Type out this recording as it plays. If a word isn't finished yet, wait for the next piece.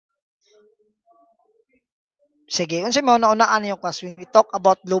Sige, unsay mo naunaan niyo class when we talk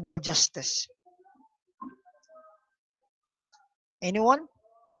about global justice? Anyone?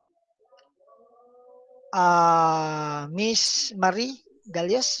 Miss Marie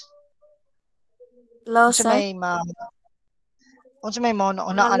Galias? Law, Unsa sir? may mo Mga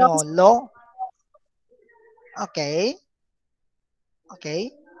naunaan mo? laws. Law? Okay.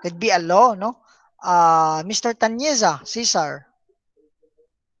 Okay. Could be a law, no? Mr. Tanyeza, Cesar.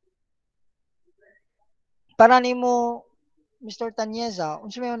 Para nimo Mr. Tanyeza,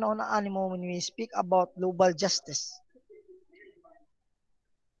 unsa may naunaan nimo when we speak about global justice?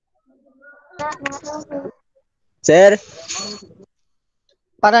 Sir,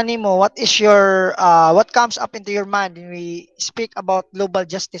 Para nimo, what comes up into your mind when we speak about global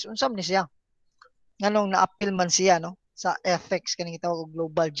justice? Unsa man ni siya? Nganong na-appeal man siya, no? Sa ethics kaning gitawag og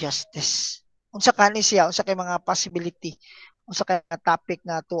global justice. Unsa kani siya? Unsa kay mga possibility? Unsa kay mga topic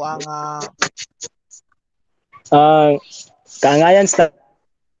na to ang ang kaangayan sa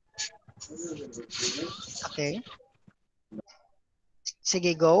okay.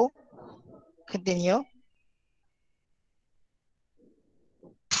 Sige, go. Continue.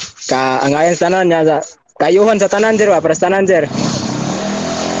 kaangayan sa tanan niya sa kayuhan sa tanan sir, para sa tanan sir.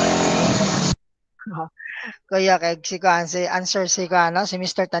 Kaya kay si answer si ano, si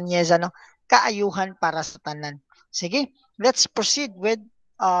Mr. Tanyeza, no? Kaayuhan para sa tanan. Sige, let's proceed with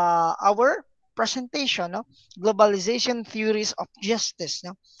our presentation, no? Globalization Theories of Justice,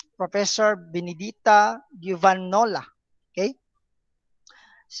 no? Professor Benedita Giovanola. Okay?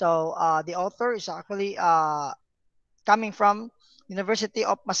 So, the author is actually coming from University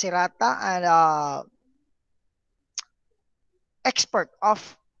of Macerata and expert of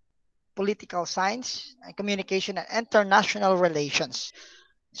political science and communication and international relations.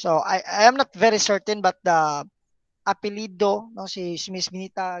 So I am not very certain, but the apelido no si Miss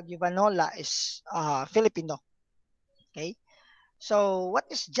Benita Givanola is Filipino. Okay? So what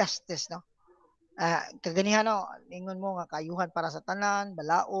is justice, no? Kaganihan no, ingon mo nga kayuhan para sa tanan,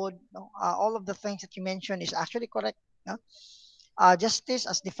 balaod, no? All of the things that you mentioned is actually correct, no? Justice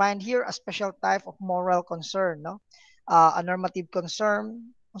as defined here, a special type of moral concern, no? A normative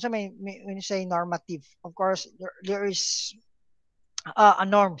concern. Also when you say normative, of course there is a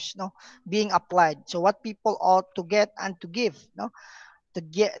norms, no, being applied. So what people ought to get and to give, no, to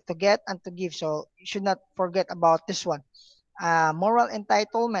get and to give. So you should not forget about this one. Moral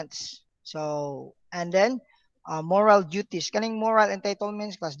entitlements. So and then moral duties. Kaning moral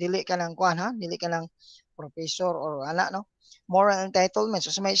entitlements class dili ka lang kuan ha, dili ka lang professor or ana no. Moral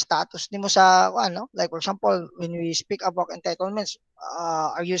entitlements. So may status nimo sa kuan no. Like for example, when we speak about entitlements,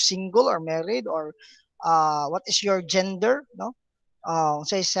 are you single or married or what is your gender, no?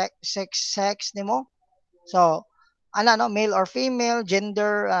 Say sex nimo. So ana no, male or female,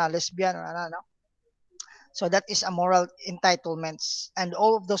 gender, lesbian or ana no. So that is a moral entitlements, and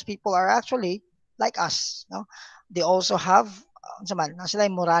all of those people are actually like us, no? They also have sila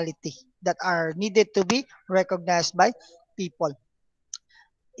yung morality that are needed to be recognized by people.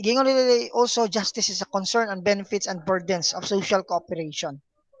 Gingon nila also justice is a concern on benefits and burdens of social cooperation.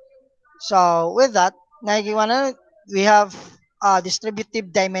 So with that, nagiwana we have a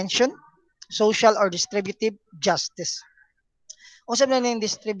distributive dimension, social or distributive justice. Usab na yung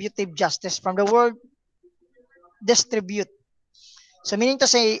distributive justice from the word distribute. So meaning to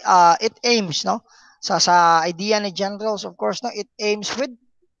say, it aims, no? Sa idea ni generals, of course, no, it aims with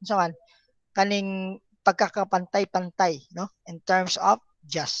man, kaning pagkakapantay-pantay, no, in terms of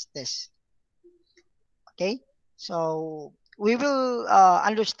justice. Okay, so we will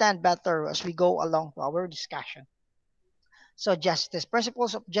understand better as we go along to our discussion. So justice,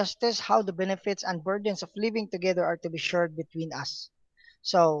 principles of justice, how the benefits and burdens of living together are to be shared between us.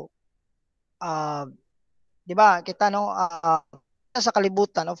 So, uh, di ba, kita no, sa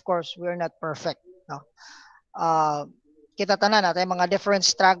kalibutan, of course, we are not perfect. No? Kita tanan natin mga different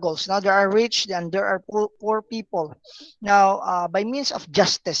struggles. Now, there are rich and there are poor people. Now, by means of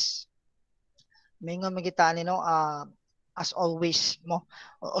justice, may nga magita ni no, as always mo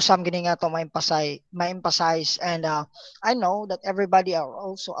usam gini nga to ma-emphasize and I know that everybody are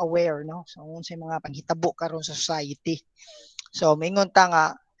also aware no so unsay mga panghitabo karon sa society. So mingon ta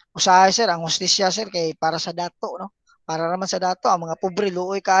nga usahay sir ang hustisya sir kay para sa dato no, para naman sa dato ang mga pobre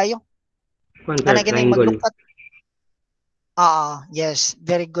luoy kayo kana gini maglukat. Yes,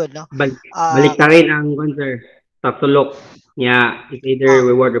 very good no. Balik ta rin ang sir tapsulok niya is either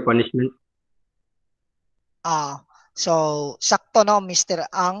reward or punishment. So sakto no Mr.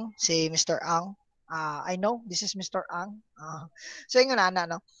 Ang, si Mr. Ang. I know this is Mr. Ang. So ingon ana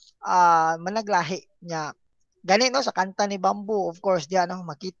no. Managlahi niya Gani no sa kanta ni Bamboo, of course, diya no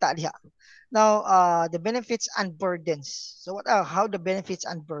makita diha. Now, the benefits and burdens. So what are how the benefits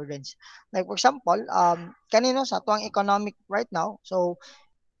and burdens? Like for example, kanino sa tuang economic right now. So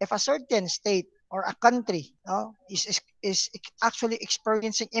if a certain state or a country no, is actually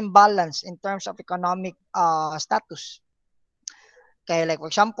experiencing imbalance in terms of economic status. Kaya like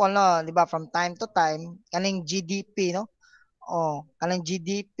for example no, 'di ba from time to time kaning GDP no. Oh, kanang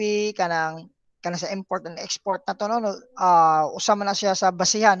GDP kanang sa import and export na to no, usa man na siya sa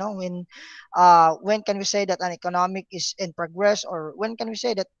basihan no when can we say that an economic is in progress or when can we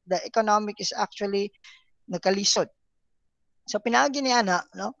say that the economic is actually nagkalisod. So pinaagi ni ana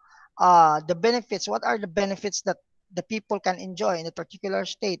no the benefits, what are the benefits that the people can enjoy in a particular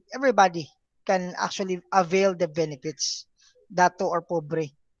state? Everybody can actually avail the benefits, dato or pobre,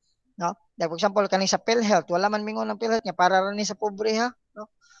 no? Like for example, kaning sa PhilHealth, wala man mingon ng PhilHealth nga para ra ni sa pobre ha, no?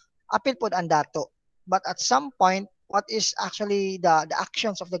 Apil pod ang dato. But at some point, what is actually the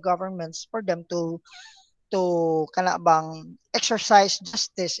actions of the governments for them to kana bang exercise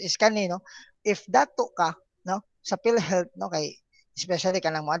justice is kani no if dato ka no sa PhilHealth no kay especially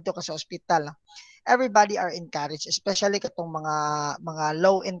kanang moadto ka sa ospital no, everybody are encouraged especially katong mga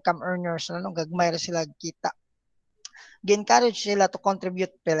low income earners no gagmay ra sila kita, gi-encourage sila to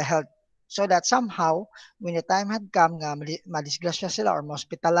contribute PhilHealth so that somehow when the time had come nga madisgrasya sila or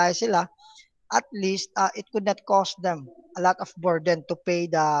ma-hospitalize sila, at least it could not cost them a lot of burden to pay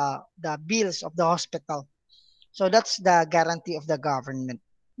the bills of the hospital. So that's the guarantee of the government.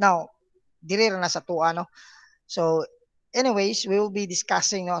 Now, diri ra na sa tuwa no. So anyways, we will be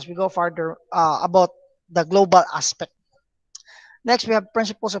discussing no, as we go further about the global aspect. Next, we have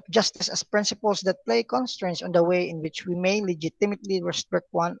principles of justice as principles that play constraints on the way in which we may legitimately restrict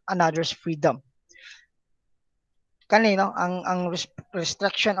one another's freedom. Kanino ang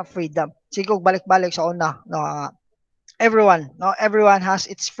restriction of freedom. Sigog balik-balik sa una no, everyone has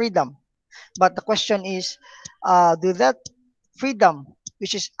its freedom. But the question is, do that freedom,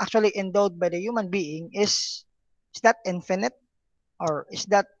 which is actually endowed by the human being, is that infinite or is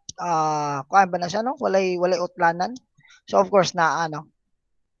that kuan ba na siya no? Walay utlanan. So of course na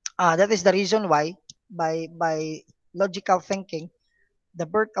that is the reason why by logical thinking, the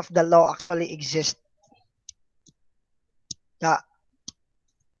birth of the law actually exists. Yeah,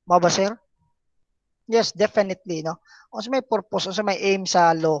 mao ba sir? Yes, definitely no. Unsa may purpose, unsa may aim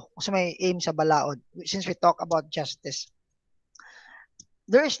sa law, unsa may aim sa balaod since we talk about justice.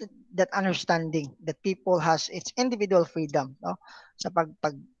 There is that understanding that people has its individual freedom no sa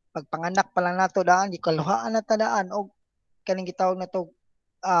pagpanganak pa lang nato daan gikaluhaan na tadaan og kaning gitawag nato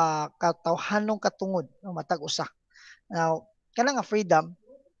katawhanong katungod no matag usa. Now kana nga freedom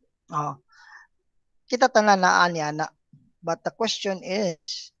kita tanan naa niya na, but the question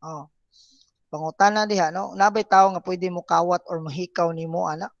is pangutana diha no nabay tawo nga pwede mo kawat or mahikaw nimo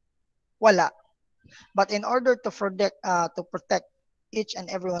ana? Wala. But in order to protect each and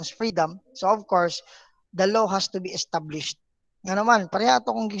everyone's freedom, so of course, the law has to be established. Nga naman, pareha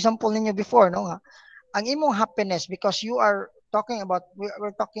to kung example ninyo before, no? Nga, ang imong happiness, because we're talking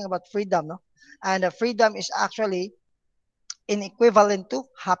about freedom, no? And freedom is actually in equivalent to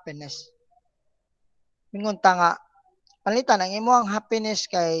happiness. Mingon ta nga, palitan ang imong happiness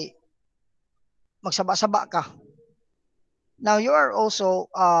kay magsaba-saba ka. Now you are also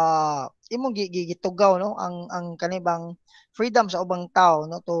imong gitugaw no ang kanibang freedom sa ubang tao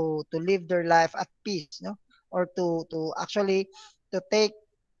no to live their life at peace no or to actually to take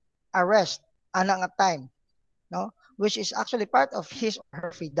a rest ana nga time no which is actually part of his or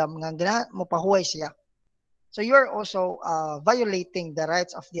her freedom nga gina mo pahuway siya. So you are also violating the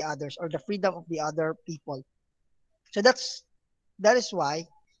rights of the others or the freedom of the other people. So that is why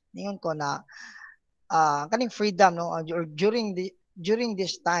ningon ko na kaning freedom no or during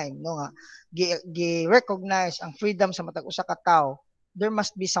this time no nga gi-recognize ang freedom sa matag usa ka tawo, there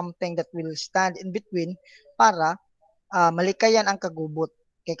must be something that will stand in between para malikayan ang kagubot.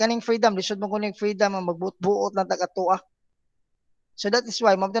 Kay kaning freedom lisod mo kuning freedom ang magbuot-buot lang taga-tuwa. So that is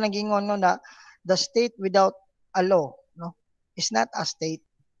why mao nang gingon no na the state without a law no is not a state.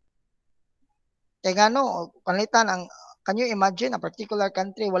 Kay ngano panitan ang can you imagine a particular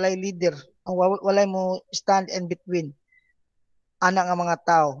country walay leader, walay mo stand in between ana nga mga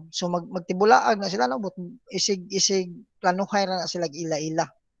tao. So magtibulaag na sila no but isig planuhay ra na sila ila-ila.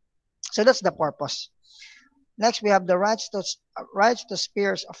 So that's the purpose. Next we have the rights to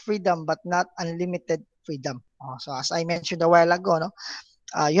spheres of freedom but not unlimited freedom. So as I mentioned a while ago no,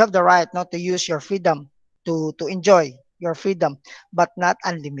 you have the right not to use your freedom to enjoy your freedom but not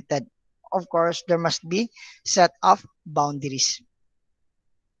unlimited. Of course, there must be set of boundaries.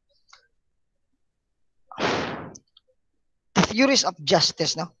 theories of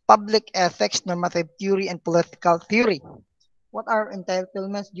justice, no? Public ethics, normative theory, and political theory. What are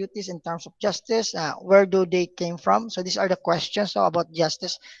entitlements, duties in terms of justice? Where do they came from? So these are the questions, so, about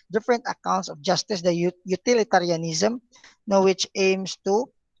justice. Different accounts of justice, the utilitarianism, no, which aims to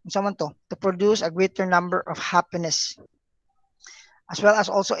produce a greater number of happiness, as well as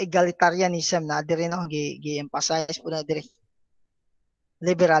also egalitarianism na diri no gi-emphasize po na diri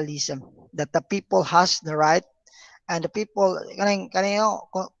liberalism, that the people has the right, and the people kaning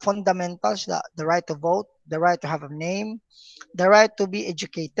fundamentals, the right to vote, the right to have a name, the right to be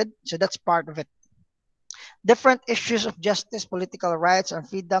educated. So that's part of it. Different issues of justice, political rights, and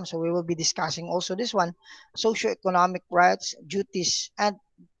freedom. So we will be discussing also this one, socio-economic rights, duties, and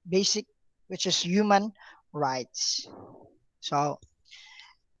basic, which is human rights. So,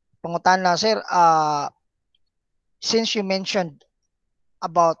 pangutan na sir, since you mentioned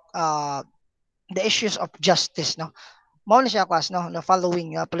about the issues of justice, no, mao na siya class, no, the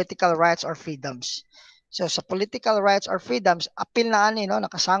following political rights or freedoms. So sa political rights or freedoms, apil na ani, no,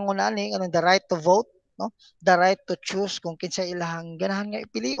 nakasango na ani kanang the right to vote, no, the right to choose kung kinsa ilahang ganahan nga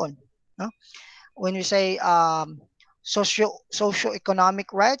ipilion, no. When we say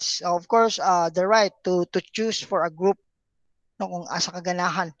socio-economic rights, of course, the right to choose for a group, no, kung asa ka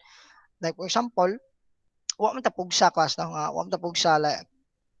ganahan. Like for example, wa man ta pugsa class, no, wa man ta pugsa like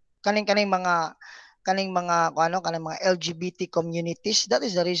kaning mga kanang mga LGBT communities. That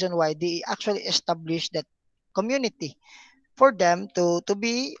is the reason why they actually established that community, for them to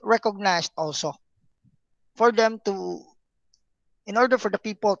be recognized also, for them to, in order for the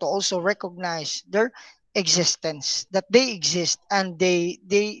people to also recognize their existence, that they exist, and they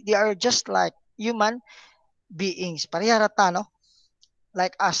are just like human beings, pareha rata, no,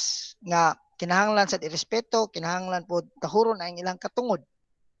 like us, nga kinahanglan sa irespeto, kinahanglan po tahuron ang ilang katungod.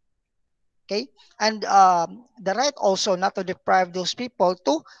 Okay, and the right also not to deprive those people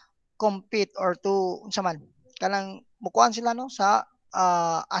to compete or to unsa man kanang mukuan sila, no, sa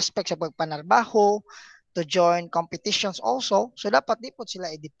aspect sa pagpanarbaho, to join competitions also. So dapat di po sila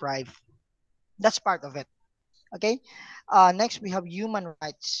i-deprive. That's part of it. Okay, next we have human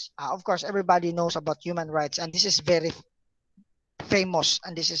rights. Of course, everybody knows about human rights, and this is very famous,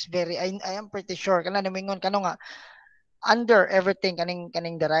 and this is very, I am pretty sure kana namingon kano nga under everything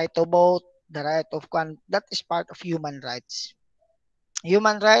kaning the right to vote, the right of that is part of human rights.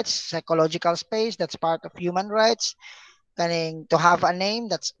 Human rights, psychological space, that's part of human rights. Kaning to have a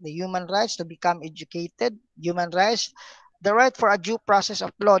name, that's the human rights. To become educated, human rights. The right for a due process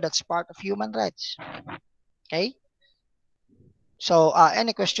of law, that's part of human rights. Okay, so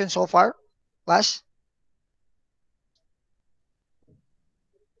any questions so far, class?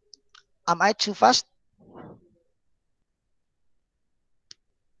 Am I too fast?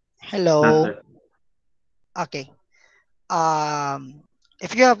 Hello. Okay.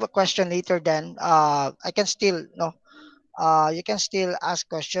 If you have a question later, then I can still, no, you can still ask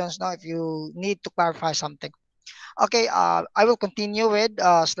questions, no, if you need to clarify something. Okay, I will continue with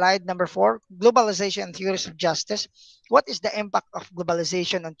slide number 4, globalization and theories of justice. What is the impact of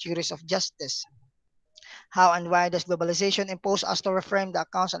globalization on theories of justice? How and why does globalization impose us to reframe the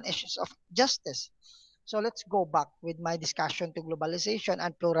accounts and issues of justice? So let's go back with my discussion to globalization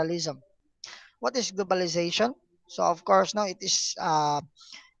and pluralism. What is globalization? So of course, no, it is the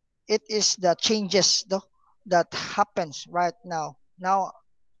changes, no, that happens right now.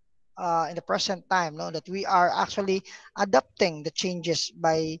 In the present time, no, that we are actually adapting the changes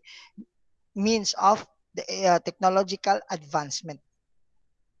by means of the technological advancement.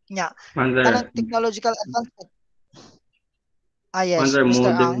 Yeah, kanang technological advancement. Yes,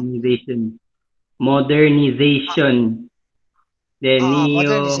 Mr. Ang. Modernization. The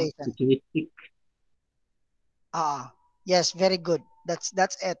Modernization. neo-futuristic. Yes, very good. That's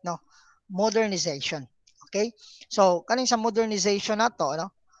it, no. Modernization. Okay? So, kaning sa modernization na to,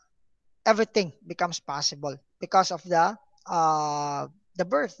 no, everything becomes possible because of the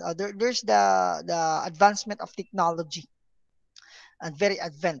birth. There's the advancement of technology, and very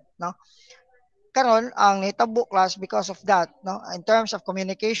advanced, no. Karon ang nahitabo class because of that, no, in terms of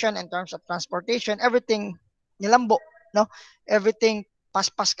communication, in terms of transportation, everything nilambo, no, everything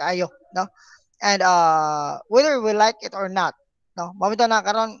paspas kaayo, no, and whether we like it or not, no, mamito na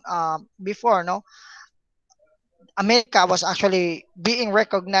karon before, no, America was actually being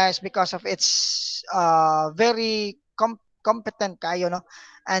recognized because of its very competent kayo, no,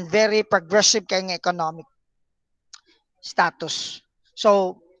 and very progressive kayong economic status.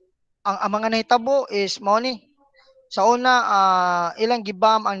 So ang mga nahitabo is mo ni sa una, ilang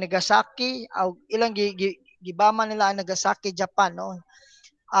gibam ang Nagasaki, ilang gibaman nila ang Nagasaki, Japan, no.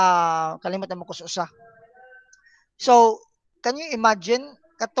 Kalimutan mo ko sa usa. So can you imagine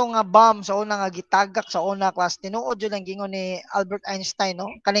katong nga bomb sa una nga gitagak sa una class tinuod jud ang gingon ni Albert Einstein, no,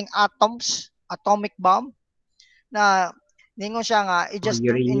 kaning atomic bomb na ningon siya nga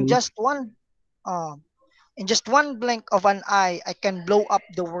Uranium. uh, in just one blink of an eye I can blow up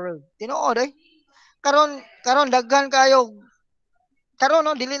the world. Tinuod karon daghan kayo karon,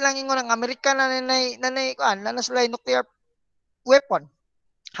 no, dili lang ingon ang Amerika na nanay kuan na sila nuclear weapon.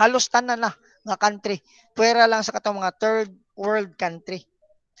 Halos tanan na nga country puwera lang sa katong mga third world country.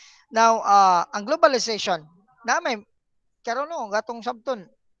 Now, ang globalization na may karon, no, gatong sabton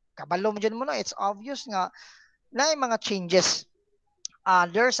kabalo mo dyan mo, no, it's obvious nga na mga changes.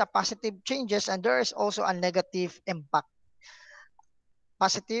 There's a positive changes and there is also a negative impact.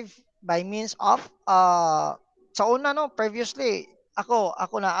 Positive by means of sa una, no, previously ako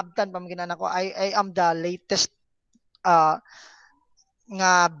na abtan pamaginan ako I am the latest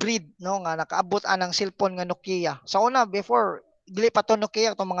nga breed, no, nga nakaabot anang cellphone nga Nokia. Sa una before dili pa to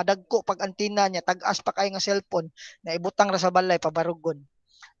Nokia, to mga dagko pag antenna niya tag-as pa kay nga cellphone na ibutang ra sa balay pabarugon,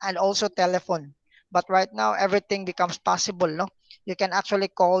 and also telephone. But right now everything becomes possible, no. You can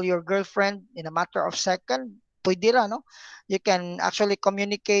actually call your girlfriend in a matter of second. Pwede ra, no. You can actually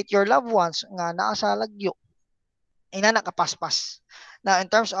communicate your loved ones nga naa sa lagyo. Ina nakapaspas. Now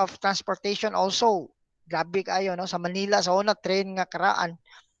in terms of transportation also, grabe kayo, no, sa Manila sa una train nga karaan,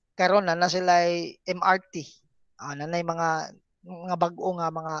 karon na sila MRT. Nanay mga bag-o nga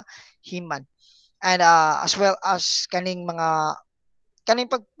mga himan, and as well as kaning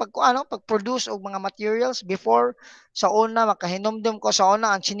pag-produce og mga materials. Before sa una makahinomdom ko sa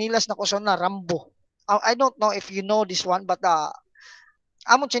una ang chinilas na ko sa una Rambo. I don't know if you know this one, but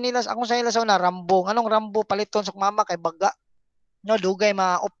akong chinilas sa una Rambo. Anong Rambo paliton sa mama kay baga, no, dugay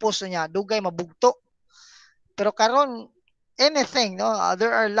maupos niya, dugay mabugto. Pero karon anything, no,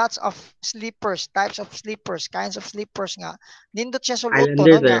 there are lots of types of sleepers, kinds of sleepers nga nindot siya suluto, no,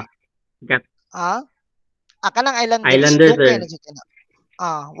 Islander, sir. kanang Islanders Islander, dugay sir. na siya na.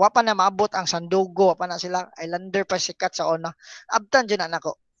 Wa pa na maabot ang Sandugo, wa pa na sila Islander pa sikat sa una. Abtan dyan na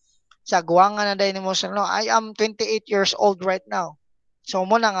nako. Sa guwangan na dahil mo, no, I am 28 years old right now. So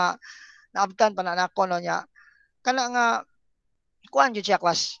mo na nga naabtan pa na nako, no, nya kana nga kuan jud siya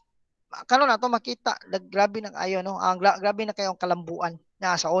class. Karon na to makita grabe nang ayo, no, ang grabe na kayong kalambuan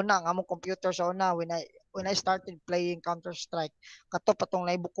na sa una ang among computer sa una when I started playing Counter Strike, kato patong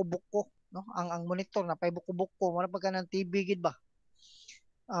na buko-buko, no, ang monitor na pay buko-buko mo na pagka ng TV gid ba.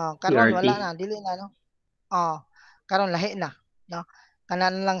 Karon CRT. wala na, dili na, no. Karon lahi na, no,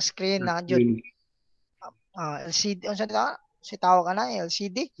 kanan lang screen na jud. LCD unsa si tawag ana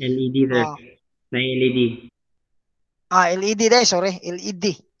LCD? LED, sir. Na LED. LED dai, sorry,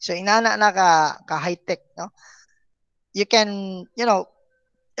 LED. So inana na ka high tech, no. You can, you know,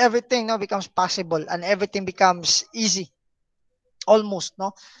 everything, no, becomes possible and everything becomes easy almost,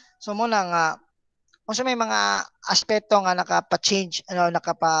 no. So mo na nga unsa may mga aspeto nga nakapa-change, ano,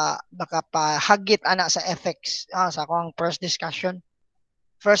 nakapahagit ana sa effects sa akong first discussion.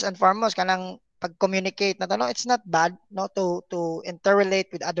 First and foremost kanang pag-communicate na to, no, it's not bad, no, to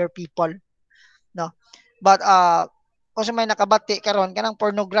interrelate with other people, no. But kung sa may nakabati karon kanang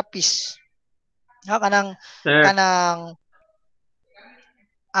pornographies, kanang Sir,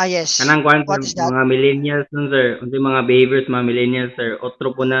 yes, kanang kuan, what is that? mga millennials nun, sir. Unsa mga behaviors mga millennials, sir.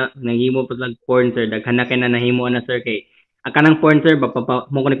 Otro po na nanghimo po lag porn, sir. Daghan na kay na nahimo na, sir, kay ang kanang porn, sir, mo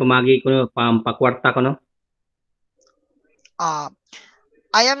ko ni pamagi ko, no, pampakwarta ko, no.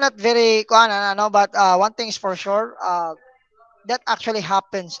 I am not very no, but one thing is for sure, that actually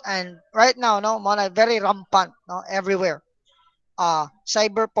happens, and right now, no, mo na very rampant, no, everywhere.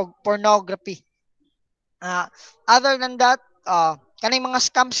 Cyber pornography. Other than that, kaning mga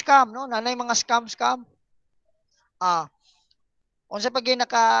scam, no, nanay mga scam. Unsa pag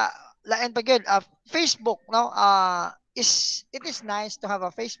lain pag Facebook, no, it is nice to have a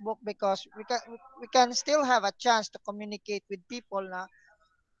Facebook because we can still have a chance to communicate with people na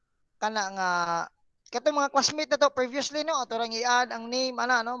kana nga katong mga classmate na to previously, no, ato rang i-add ang name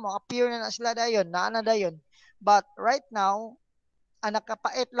ana, no, mo appear na sila dayon na dayon. But right now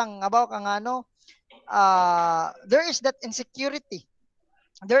nakapait lang nga ba ka nga, no, there is that insecurity,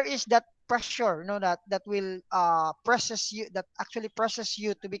 there is that pressure, no, that will actually presses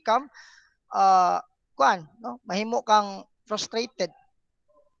you to become no, mahimo kang frustrated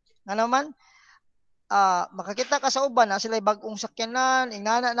nga naman. Makakita ka sa uban na sila bag-ong sakyanan,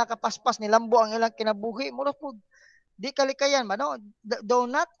 ingana nakapaspas nilambo ang ilang kinabuhi, mura po di kalikayan ba, no, though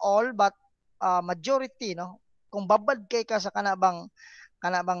not all but majority, no. Kung babad kay ka sa kanabang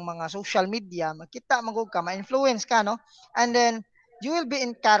mga social media, makita magug ka, ma-influence ka, no, and then you will be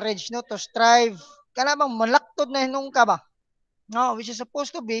encouraged, no, to strive kanabang malaktod na hinung ka ba, no, which is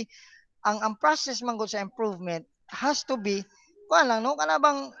supposed to be ang process man gud sa improvement has to be kuan lang no kana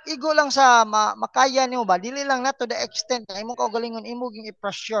bang igo lang sa makaya nimo ba dili lang na to the extent na imong kaugalingon imo ging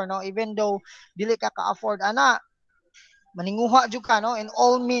i-pressure no even though dili ka ka-afford ana maninguha jud ka no in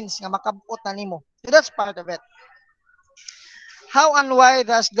all means nga makabot na nimo. So that's part of it. How and why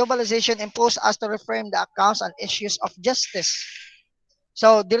does globalization impose us to reframe the accounts and issues of justice?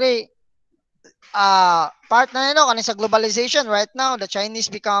 So dili part na no kanin sa globalization right now the Chinese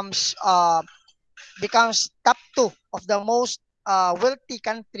becomes top two of the most wealthy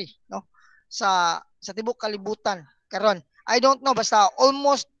country no sa tibok kalibutan karon. I don't know basta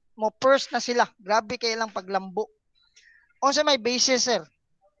almost mo first na sila. Grabe kay ilang paglambo. Unsa may basis sir?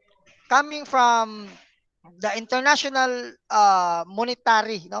 Coming from the international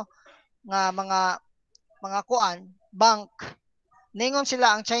monetary no nga mga kuan bank ningon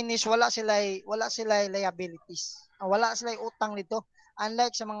sila ang Chinese wala sila liabilities. Wala sila utang nito.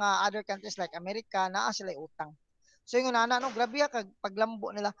 Unlike sa mga other countries like America, naa sila utang. So yung una no, grabe kag paglambo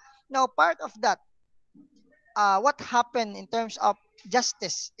nila. Now, part of that, what happened in terms of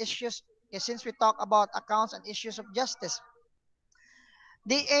justice issues, since we talk about accounts and issues of justice,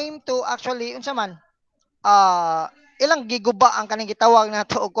 they aim to actually, unsa man, uh, ilang giguba ang kaning gitawag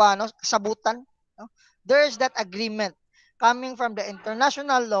nato og ano, kasabutan. No? There is that agreement coming from the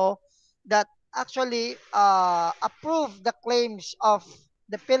international law that actually approve the claims of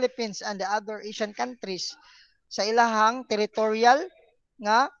the Philippines and the other Asian countries sa ilahang territorial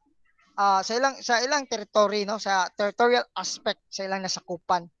nga sa ilang territory no sa territorial aspect sa ilang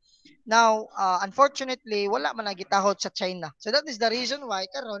nasakupan. Now, unfortunately, wala man nagitahod sa China. So that is the reason why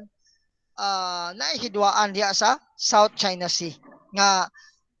karon naihidwaan diya sa South China Sea nga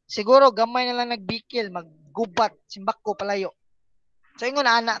siguro gamay na lang nagbikil maggubat simbako palayo. So ingon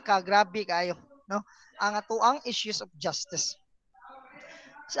ana ka grabe kayo no ang atuang issues of justice.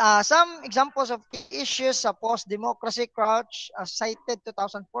 Some examples of issues sa post-democracy crouch cited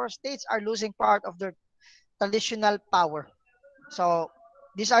 2004 states are losing part of their traditional power. So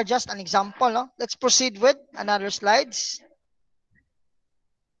these are just an example. No? Let's proceed with another slides.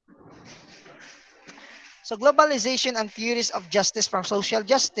 So globalization and theories of justice from social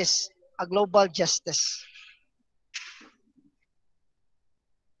justice, a global justice.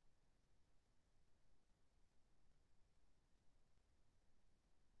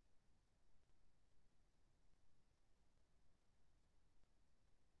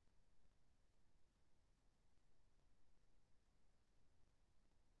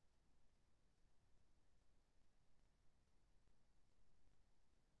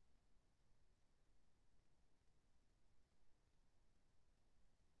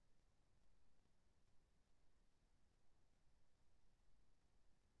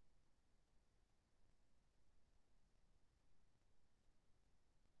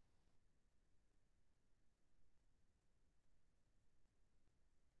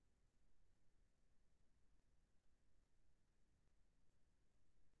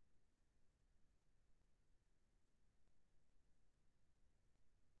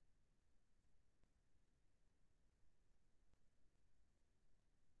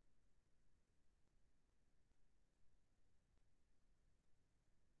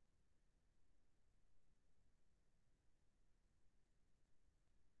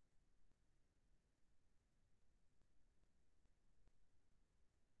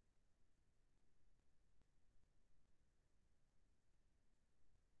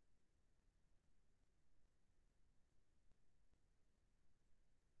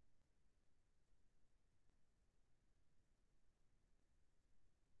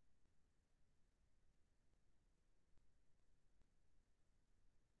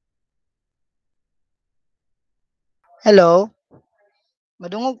 Hello,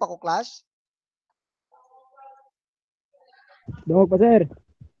 madungog pa ko class? Dungog pa sir.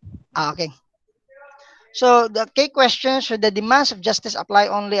 Okay. So the key question, should the demands of justice apply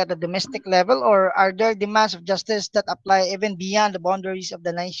only at the domestic level or are there demands of justice that apply even beyond the boundaries of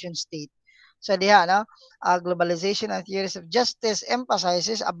the nation state? So diha no, globalization and theories of justice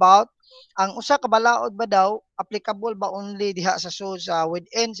emphasizes about ang usa ka balaod ba daw applicable ba only diha sa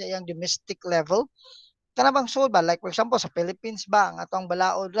within sa iyang domestic level? Kana bang sud ba like for example sa Philippines ba ang atong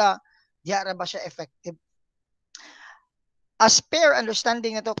balaod ra diha ra ba siya effective? As fair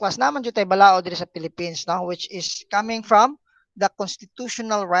understanding nito class naman jud tay balao diri sa Philippines no which is coming from the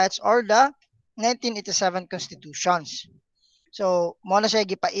constitutional rights or the 1987 constitutions. So mo na siya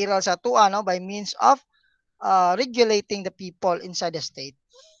gipairal sa tuwa no by means of regulating the people inside the state.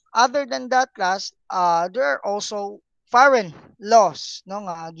 Other than that class, there are also foreign laws no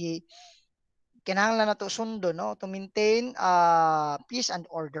nga kinahanglan na to sundo, no, to maintain peace and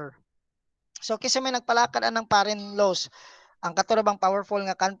order. So kasi may nagpalakad anang foreign laws ang katulad bang powerful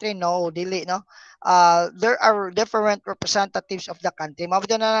nga country, no, dili, no. There are different representatives of the country.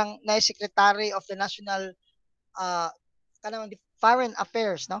 Mabdo na lang na secretary of the national kanang foreign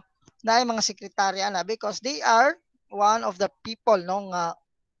affairs, no, na mga sekretary ana because they are one of the people, no, nga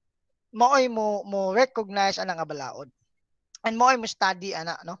maoy mo recognize anang abalaod and maoy mo study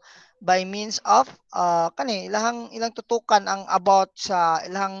ana, no, by means of kani ilang tutukan ang about sa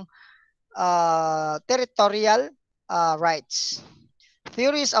ilang territorial rights.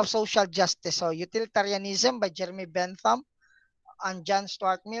 Theories of social justice. So utilitarianism by Jeremy Bentham and John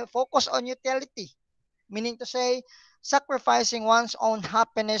Stuart Mill focus on utility, meaning to say sacrificing one's own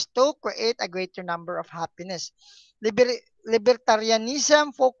happiness to create a greater number of happiness.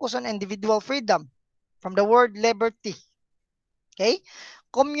 Libertarianism focus on individual freedom from the word liberty. Okay?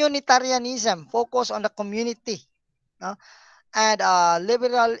 Communitarianism focus on the community. No? And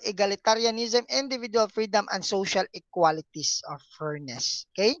liberal egalitarianism, individual freedom and social equalities or fairness.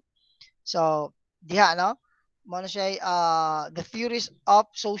 Okay? So, diha, no? Muna siya the theories of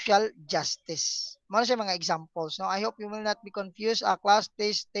social justice. Muna siya mga examples, no? I hope you will not be confused. Class,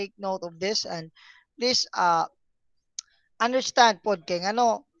 please take note of this and please understand pod kay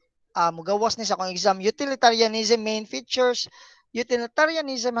ngano mugawas ni sa akong exam. Utilitarianism main features.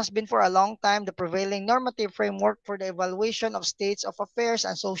 Utilitarianism has been for a long time the prevailing normative framework for the evaluation of states of affairs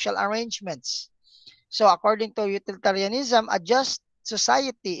and social arrangements. So according to utilitarianism, a just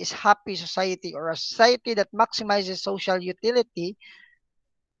society is happy society or a society that maximizes social utility.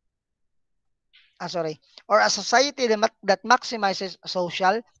 Or a society that maximizes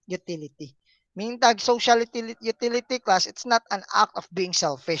social utility. Meaning tag social utility class, it's not an act of being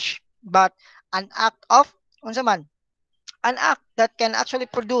selfish, but an act of unsa man, an act that can actually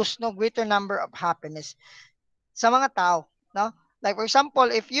produce no greater number of happiness sa mga tao, no? Like for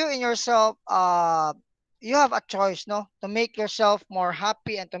example, if you in yourself you have a choice, no, to make yourself more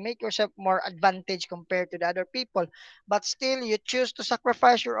happy and to make yourself more advantage compared to the other people, but still you choose to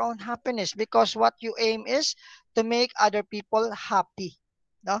sacrifice your own happiness because what you aim is to make other people happy,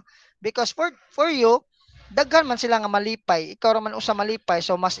 no? Because for you daghan man sila nga malipay, ikaw ra man usa malipay,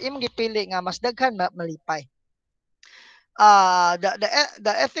 so mas imong gipili nga mas daghan malipay.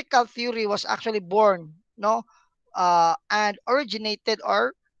 The ethical theory was actually born, no, and originated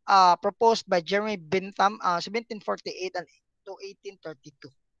or proposed by Jeremy Bentham 1748 and to 1832.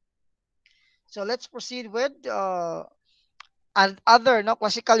 So let's proceed with other, no,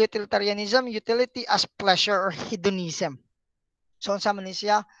 classical utilitarianism, utility as pleasure or hedonism. So unsa man ni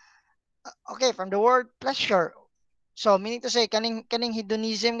siya? Okay, from the word pleasure. So meaning to say kaning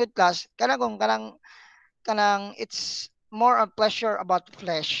hedonism good class kanang it's more of pleasure about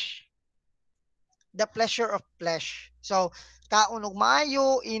flesh. The pleasure of flesh. So kaon og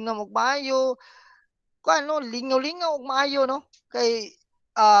maayo, inom og maayo, kuano lingaw-lingaw og maayo, no? Kay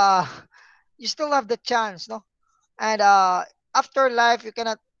you still have the chance, no? And after life you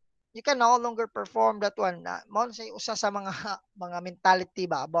can no longer perform that one. Mo say usa sa mga mentality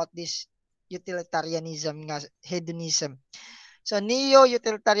ba about this utilitarianism nga hedonism. So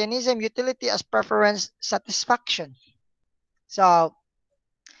neo-utilitarianism, utility as preference satisfaction. So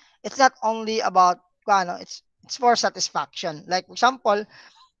it's not only about it's for satisfaction. Like for example,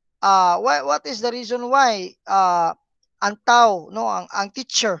 what is the reason why ang tao, no, ang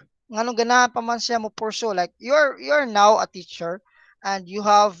teacher nganong ganahan pa man siya mo pursue, like you're now a teacher and you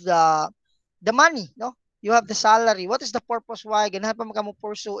have the money, no, you have the salary. What is the purpose why ganahan pa man ka mo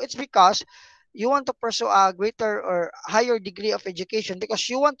pursue? It's because you want to pursue a greater or higher degree of education because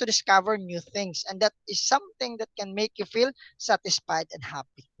you want to discover new things, and that is something that can make you feel satisfied and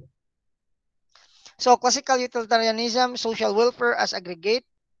happy. So classical utilitarianism, social welfare as aggregate,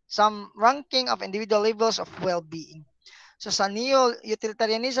 some ranking of individual levels of well-being. So sa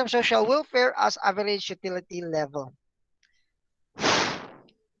neo-utilitarianism, social welfare as average utility level.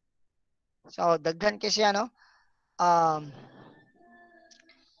 So daghan kasi no.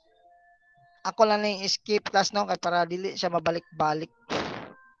 Ako lang yung skip class, no, kay para dili siya mabalik-balik.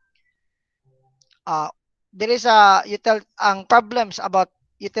 There is ang problems about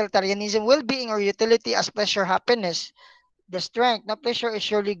utilitarianism, well-being or utility as pleasure, happiness. The strength, no, pleasure is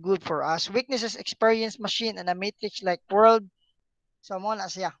surely good for us. Weaknesses, experience machine and a matrix-like world. So mo na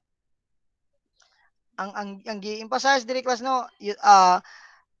siya. Ang gi-emphasize diri class, no,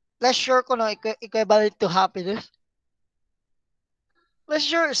 pleasure ko no equivalent to happiness.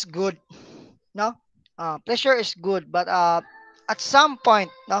 Pleasure is good, no? Pleasure is good, but at some point,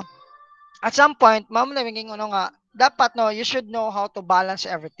 no, mamo na maging nga dapat, no, you should know how to balance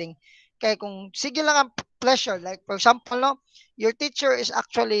everything. Kaya kung sige lang ang pleasure, like for example, no, your teacher is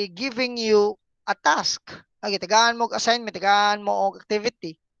actually giving you a task. Okay, tagaan mo assignment, tagaan mo og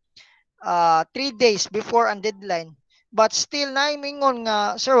activity. 3 days before ang deadline. But still, naimingon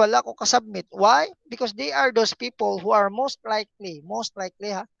nga, sir, wala ko kasubmit. Why? Because they are those people who are most likely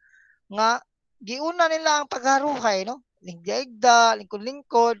ha, nga, giuna nila ang pagharuhay, no? Ligda-igda,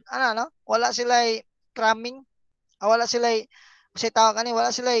 lingkod-lingkod, no? Wala sila cramming, wala sila, kasi tao kani,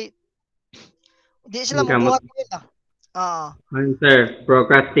 wala sila, di sila mabuhat nila. Sir,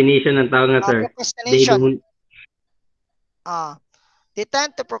 procrastination ang tawag nga, sir. They Procrastination. don't, They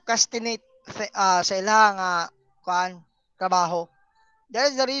tend to procrastinate sa ilang trabaho.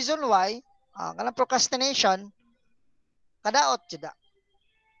 That is the reason why kanang procrastination kadaot jud.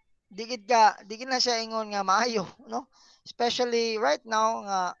 Digid na siya ingon nga maayo, no? Especially right now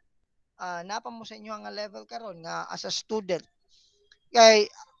nga napa mo sa inyo nga level karon nga as a student.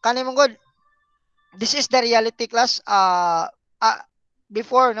 Kay kani mong god, this is the reality class.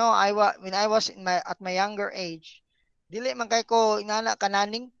 Before, no, when I was at my younger age, dili man kay ko inana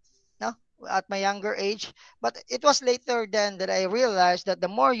kananing, no, at my younger age, but it was later then that I realized that the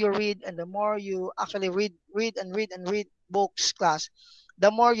more you read and the more you actually read books class,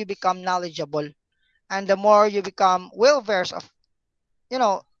 the more you become knowledgeable and the more you become well versed of,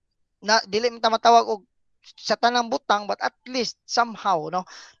 na dili man ta matawag og sa tanang butang, but at least somehow, no,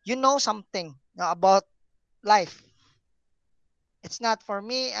 you know something, no, about life. It's not for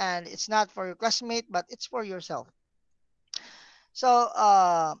me and it's not for your classmate, but it's for yourself. So,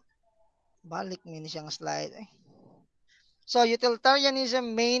 balik mo siyang slide. So,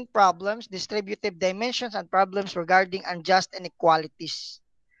 utilitarianism main problems, distributive dimensions, and problems regarding unjust inequalities.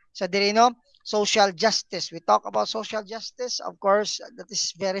 So, diri no, social justice. We talk about social justice. Of course, that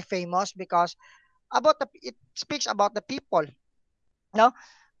is very famous because it speaks about the people. No?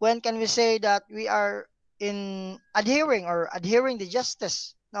 When can we say that we are in adhering the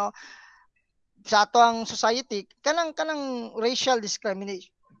justice, no, sa ato ang society, kanang racial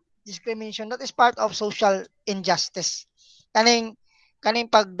discrimination, that is part of social injustice. Kaning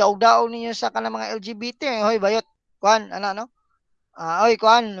pagdaog-daog ninyo sa kanang mga LGBT, hoy bayot kuan no, oy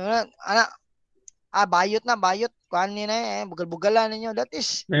kuan ana, bayot kuan ni na bugal-bugalan ninyo, that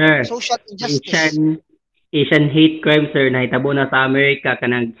is social injustice. Asian hate crime, sir, nahitabo na sa Amerika.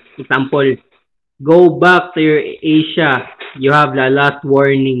 Kanang example, go back to your Asia. You have the last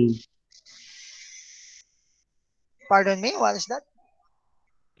warning. Pardon me, what is that?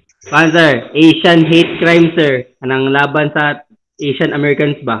 Sir, Asian hate crime, sir. Kanang laban sa Asian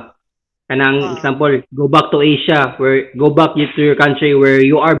Americans ba? Kanang example, go back to Asia, go back to your country where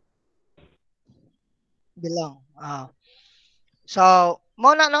you are belong. So,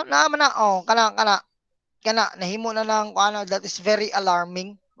 mo na no, kana nahimo na lang ano, that is very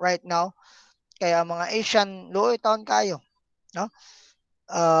alarming right now. Kaya mga Asian, looy taon kayo, no?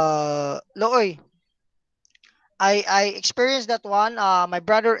 Looy. I experienced that one. My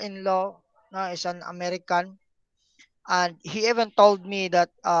brother-in-law, no, is an American, and he even told me that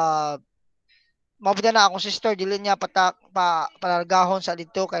mabuti na akong sister dili niya palargahon sa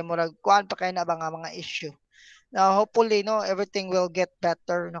dito kay murag kuan pa kay na mga issue. Now hopefully, no, everything will get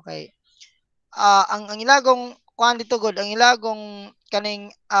better, no, kay ang ilagong kuan dito good, ang ilagong kaning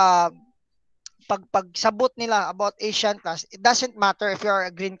pagsabot nila about Asian class, it doesn't matter if you are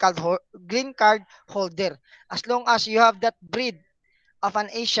a green card holder, as long as you have that breed of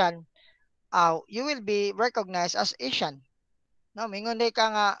an Asian, you will be recognized as Asian. No, mingon day ka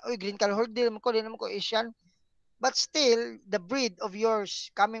nga, uy, green card holder mo ko, di naman ko Asian, but still the breed of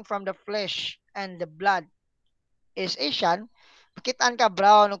yours coming from the flesh and the blood is Asian, pakitaan ka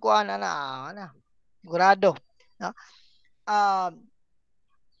brown o kuan na sigurado, no?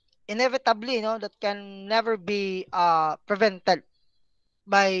 Inevitably, no, that can never be prevented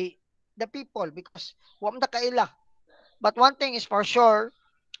by the people because wa man kaila. But one thing is for sure,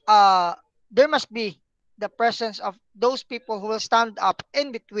 there must be the presence of those people who will stand up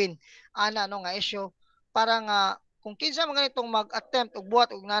in between no nga issue para nga kung kinsa man ganitong mag-attempt og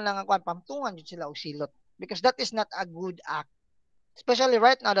buhat og nana nga kwan, pamtungan jud sila og silot, because that is not a good act, especially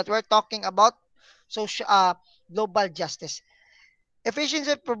right now that we're talking about social global justice.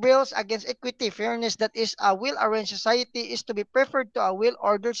 Efficiency prevails against equity. Fairness, that is a well-arranged society, is to be preferred to a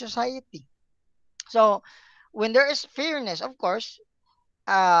well-ordered society. So, when there is fairness, of course,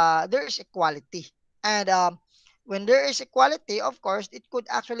 there is equality. And when there is equality, of course, it could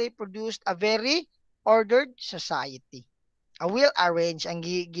actually produce a very ordered society. A well-arranged, ang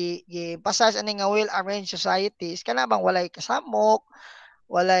pasas ani nga well-arranged society is kana bang walay kasamok,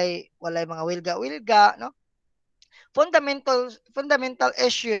 walay mga wilga-wilga, no? fundamental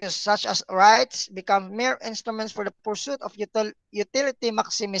issues such as rights become mere instruments for the pursuit of utility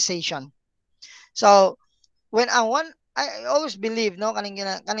maximization. So when I always believe no kaning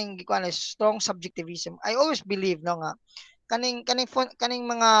gikuan is strong subjectivism. I always believe no nga kaning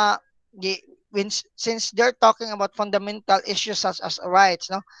mga since they're talking about fundamental issues such as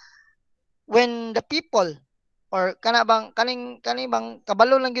rights, no, when the people or kaning bang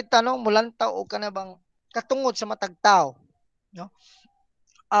kabalo lang gyud tanong mulantaw o kana bang katungod sa matag tao, no,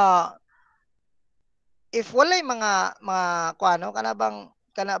 if walay mga kuano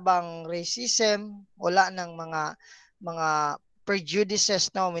kana bang racism, wala nang mga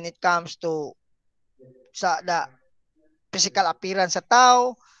prejudices, no, when it comes to sa the physical appearance sa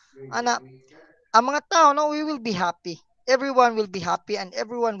tao, ana ang mga tao, no, we will be happy. Everyone will be happy and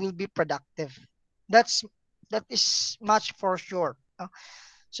everyone will be productive. That is much for sure. No?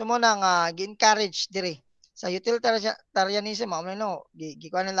 So mo nang gi-encourage diri sa utilitarianism, no,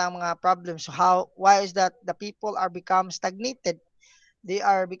 gikuan nila ang mga problems. So why is that the people are become stagnated? They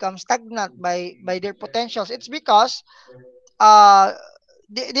are become stagnant by their potentials. It's because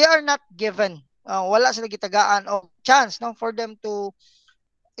they are not given wala sila gitagaan o chance, no, for them to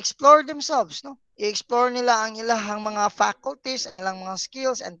explore themselves, no? I-explore nila ang ilang mga faculties, ang ilang mga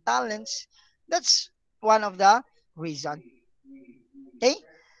skills and talents. That's one of the reason. Okay?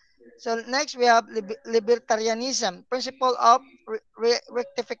 So next we have libertarianism, principle of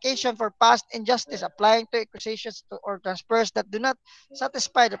rectification for past injustice, applying to accusations or transfers that do not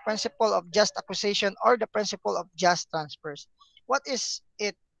satisfy the principle of just accusation or the principle of just transfers. What is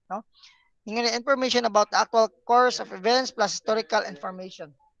it? No? Information about the actual course of events plus historical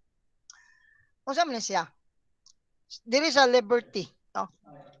information. Kung saan man siya? There is a liberty. No?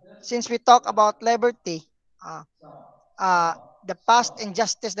 Since we talk about liberty, the past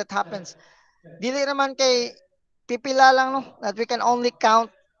injustice that happens, dili naman kay pipila lang, no, that we can only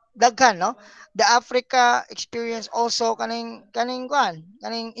count daghan, no. The Africa experience also kaning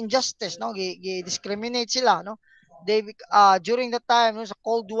injustice, no, discriminate sila, no. They during the time, no, sa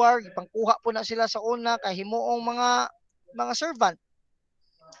Cold War gipangkuha po na sila sa una kay himuong mga servant.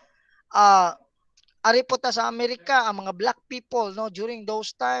 Ari po ta sa Amerika ang mga black people, no, during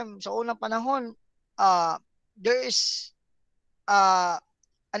those time sa unang panahon, there is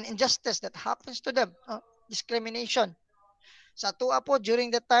an injustice that happens to them, discrimination. Sa tuwa po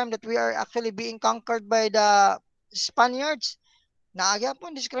during the time that we are actually being conquered by the Spaniards, naagya po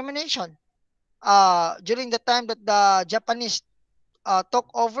discrimination. During the time that the Japanese took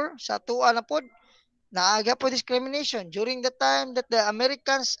over, sa tuwa na po naagya po discrimination. During the time that the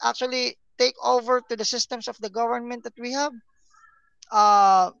Americans actually take over to the systems of the government that we have,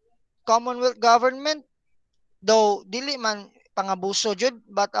 Commonwealth government, though dili man pangabuso jud,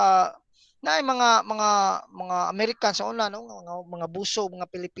 but naay mga Americans sa una, no, mga buso, mga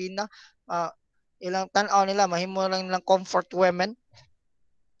Pilipina, ilang tan-aw nila mahimo lang nilang comfort women.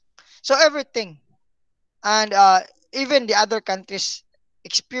 So everything and even the other countries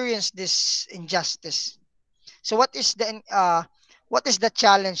experience this injustice. So what is the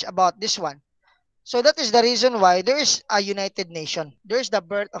challenge about this one? So that is the reason why there is a United Nation. There is the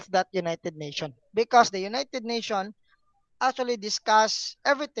birth of that United Nation, because the United Nation actually discuss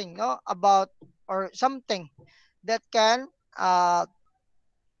everything, no, about or something that can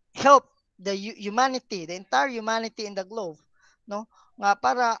help the humanity, the entire humanity in the globe, no, nga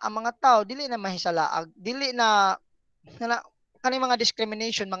para ang mga tao dili na mahisalaag, dili na kaning mga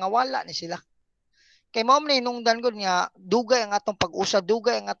discrimination mga wala ni sila. Kay mao man hinungdan gud nga dugay ang atong pag-usa,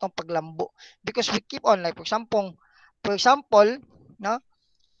 dugay ang atong paglambo, because we keep on, like for example, no,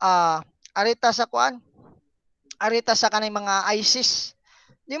 arita sa kaning mga ISIS,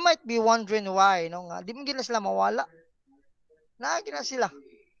 they might be wondering why, no, nga di man gila sila mawala, naagi na sila.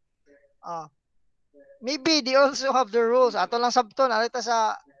 Maybe they also have the rules. Ato lang sabton arita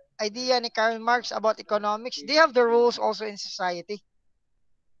sa idea ni Karl Marx about economics, they have the rules also in society.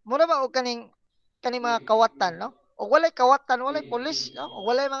 Muna ba og kaning mga kawatan, no? O walay kawatan, walay pulis, no? O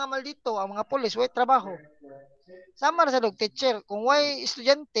walay mga maldito, ang mga pulis way trabaho. Sama na sa dog teacher. Kung way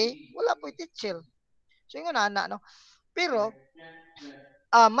estudyante, wala po teacher. So yun ana, no? Pero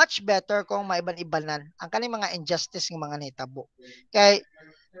much better kung maiban-ibanan ang kaning mga injustice ng mga nahitabo. Kay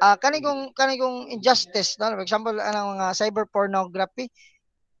kanigong injustice, no? For example, ang mga cyber pornography,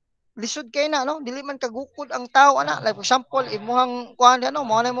 lisod kay na, no, dili man kagukod ang tao ana. Like for example, imuhang kuan ano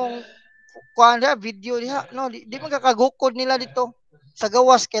mo na mong kuan video diha, no, di man kakagukod nila dito sa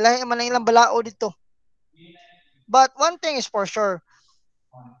gawas, kay lahi man ilang balao dito. But one thing is for sure,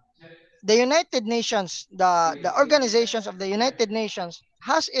 the United Nations, the organizations of the United Nations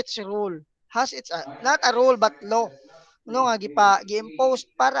has its rule, has its not a rule but law no nga gi-impose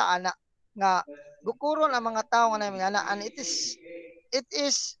para ana nga gukuron ang mga tao nga namin ana, and it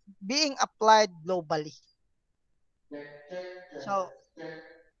is being applied globally. So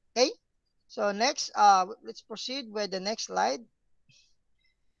okay, so next let's proceed with the next slide.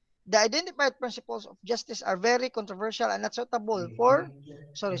 The identified principles of justice are very controversial and not suitable for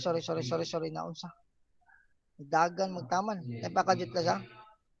sorry naunsa dagan magtaman napakajut ka sa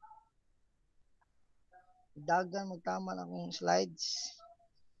dagan magtaman akong slides.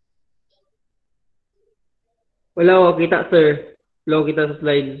 Wala ko kita, sir. Wala ko kita sa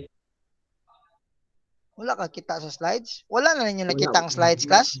slide. Wala ka kita sa slides? Wala na ninyo nakita ang slides,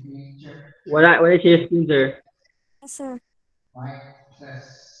 class? Wala share screen, sir. Yes, sir.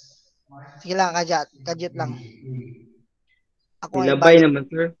 Sige lang, kadyot lang. Ako ang Nilabay ibalik. naman,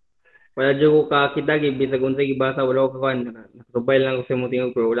 sir. Wala dyan ko kakita, bisag unsay gibasa, wala ko kakuan. Nakasubay lang ko sa mo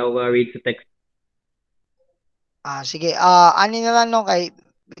tingog, pero wala ko ka-read sa text. Sige. Ani na lang no kay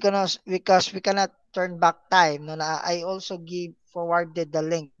because we cannot turn back time no na I also give forwarded the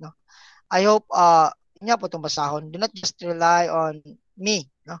link no. I hope nya po tong basahon. Do not just rely on me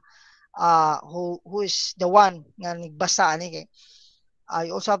no. Who is the one nga nagbasa ani kay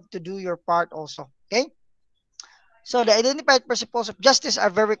you also have to do your part also. Okay? So the identified principles of justice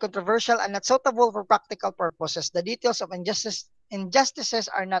are very controversial and not suitable for practical purposes. The details of injustices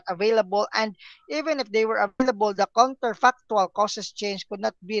are not available, and even if they were available, the counterfactual causes change could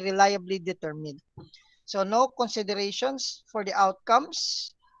not be reliably determined. So no considerations for the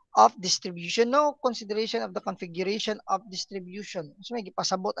outcomes of distribution, no consideration of the configuration of distribution. So may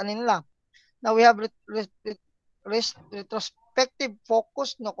gipasabot ani nila. Now we have retrospective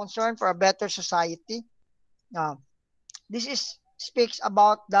focus, no concern for a better society. This speaks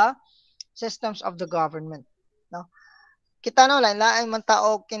about the systems of the government. No? Kita no, lain-lain man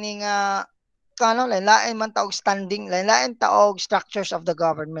taog kining lain-lain man taog standing, lain-lain taog structures of the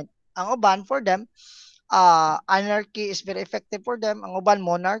government. Ang uban for them, anarchy is very effective for them. Ang uban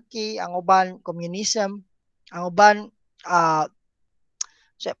monarchy, ang uban communism, ang uban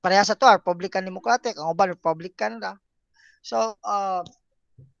pareha sa to Republican Democratic, ang uban Republican ra. So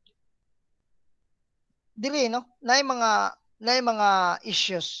dili no naay mga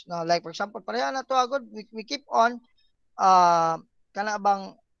issues no, like for example pareha na to agad we keep on kana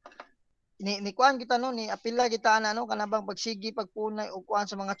bang ni kuan kita no ni apila kita ana no kana bang pagsigi pagpunay og kuan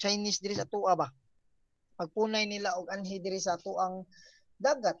sa mga Chinese diri sa tuwa ba pagpunay nila og anhi diri sa tuang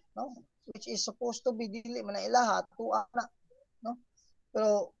dagat no, which is supposed to be dili man na ilaha tuwa na no,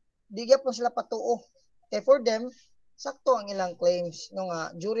 pero di gyapon sila patuo kay for them sakto ang ilang claims no nga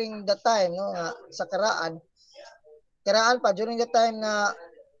during the time no nga sa karaan pa during the time na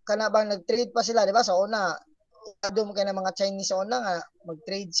kana bang nag-trade pa sila di ba sa una adum kay na mga Chinese sa una nga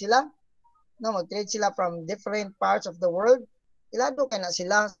mag-trade sila no, mag-trade sila from different parts of the world ilado kay na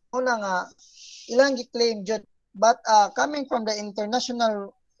sila una nga ilang gi-claim jud but coming from the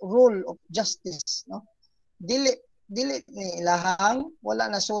international rule of justice no, dili ni ilahang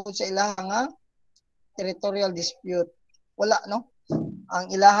wala na sud sa ilahang territorial dispute wala no ang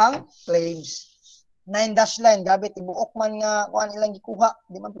ilahang claims 9 dash line gabi tibuok man nga kuan ilang gikuha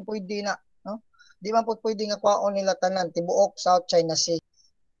di man pwede na no, di man pwede nga kuhaon nila tanan tibuok South China Sea.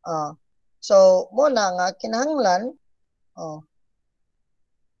 So mo na nga kinahanglan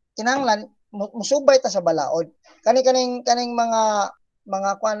musubay ta sa balaod kaning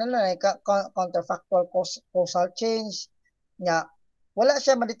mga kuan na counterfactual causal change nya wala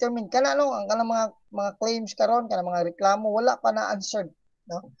siya ma-determine kana no ang kanang mga claims karon kanang mga reklamo wala pa na answered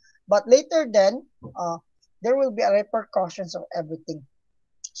no, but later then there will be a repercussions of everything.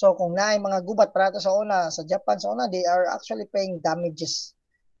 So kung naay mga gubat para sa una sa Japan sa una they are actually paying damages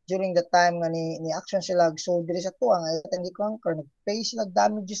during the time nga ni action sila so diri sa tuwa nga hindi conquer nag-pay sila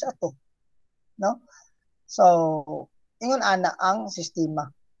damages ato no. So ingon ana ang sistema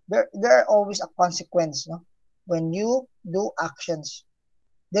there are always a consequence no when you do actions.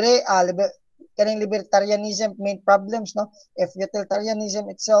 Dire kaning libertarianism main problems no, if utilitarianism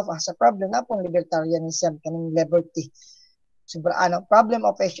itself has a problem na pong libertarianism kaning liberty problem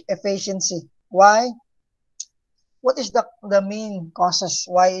of efficiency. Why? What is the main causes?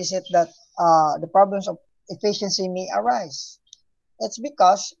 Why is it that the problems of efficiency may arise? It's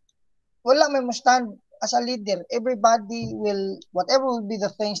because wala may mo stand as a leader. Everybody will whatever will be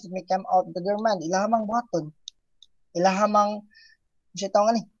the things that may come out of their mind ilahamang buhaton ilahamang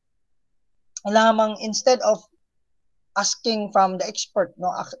instead of asking from the expert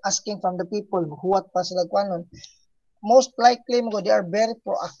no, asking from the people who what pa sila kuanon, most likely mo they are very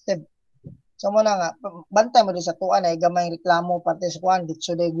proactive. So mo na nga bantay mo din sa tuan ay gamay reklamo parte sa kuan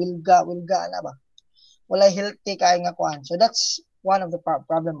so they wilga na ba. Wala healthy kay nga kuan. So that's one of the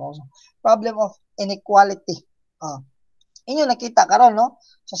problem also. Problem of inequality. Inyo nakita karon no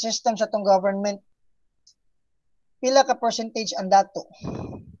sa system sa tong government pila ka percentage ang dato.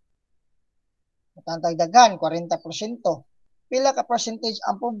 Matantag daghan 40%. Pila ka percentage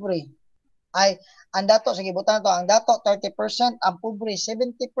ang pobre? Ay ang dato sige butan to ang dato 30%, ang pobre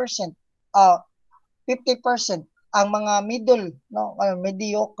 70%, 50% ang mga middle no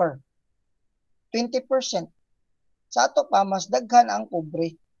mediocre 20%. Sa ato pa mas daghan ang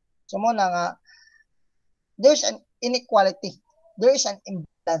pobre. So mo na nga there's an inequality. There is an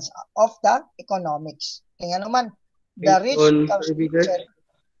imbalance of the economics. Kaya naman the rich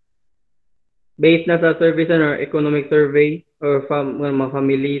based na sa survey or economic survey or mga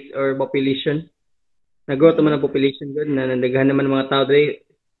families or population. Nag-grow naman ang population good na nandaghan naman mga tao dre.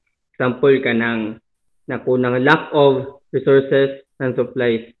 Example kanang nakunang lack of resources and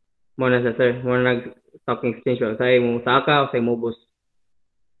supplies. Mo na sa sir, mo nag stock exchange sa mo saka o sa mo bus.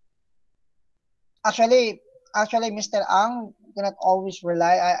 Actually Mr. Ang cannot always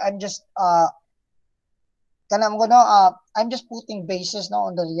rely. I'm just I'm just putting basis no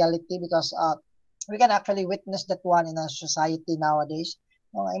on the reality because we can actually witness that one in our society nowadays.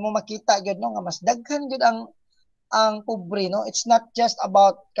 No, imo makita gyud no nga mas daghan gyud ang pobre no. It's not just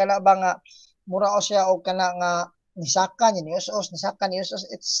about kana ba nga mura o siya o kana nga nisaka ni us nisaka ni us.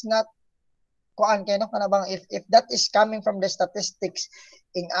 It's not kuan kay no kana bang if that is coming from the statistics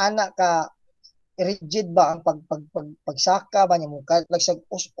ing ana ka rigid ba ang pagsaka ba niya muka like sa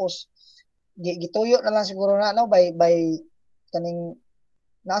us gituyo na lang siguro na no by kaning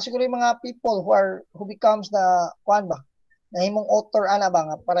na siguro yung mga people who becomes the kuan ba nahimong author ana ba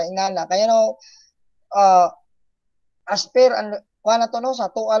nga para ingana kaya no as per and kuan na to no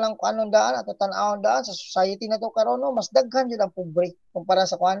sa tuwa lang kuanon daan ato tan-awon daan sa society na to karon no mas daghan jud ang pobre kumpara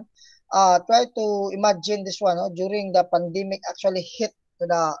sa kuan try to imagine this one no during the pandemic actually hit to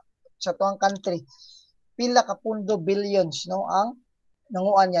the sa tuang country pila ka pundo billions no ang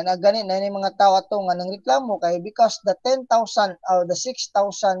nanguan yan gani na yung mga tao ato nga nang reklamo kay because the 10,000 or the 6,000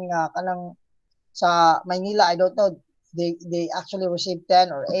 nga kanang sa Maynila I don't know they actually received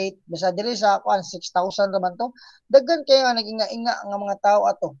 10 or 8 basta diri sa kuan 6,000 raman to daghan kay nga nag-inga-inga nga mga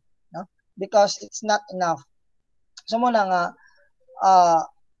tao ato no because it's not enough so mo na nga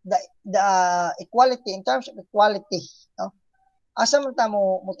the equality in terms of equality no asa man ta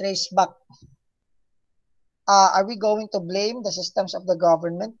mo trace back are we going to blame the systems of the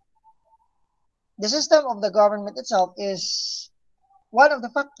government? The system of the government itself is one of the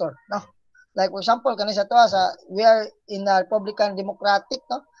factor, no? Like for example, kani sa tuwa sa we are in a Republican Democratic,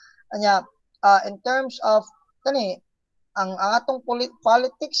 no? Anya in terms of kani ang atong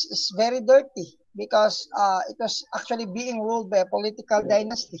politics is very dirty because it was actually being ruled by a political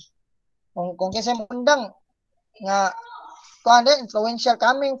dynasty. Kung kasi mundang nga influential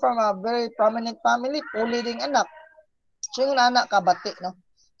coming from a very prominent family, puli ding anak. So yung anak kabati, no?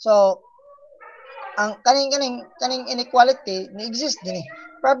 So ang kaning inequality ni exist din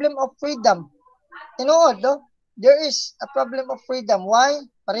problem of freedom. Tinuod, no? There is a problem of freedom. Why?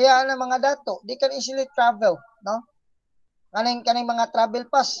 Pareha na mga dato, they can easily travel, no? Kaning mga travel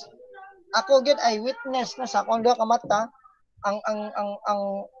pass. Ako gid ay witness no sa akong duha ka mata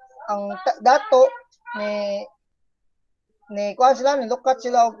ang dato ni kuan sila ni lukat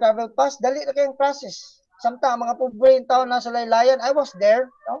sila og travel pass dali na kayong process samtang mga pobre in town na sa laylayan I was there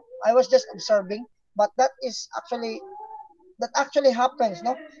no I was just observing but that actually happens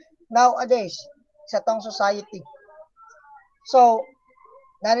no nowadays sa tong society so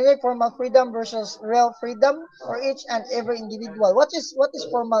narinig formal freedom versus real freedom for each and every individual what is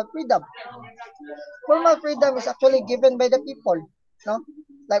formal freedom is actually given by the people no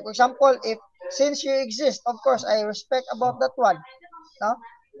like for example if since you exist, of course, I respect about that one. No?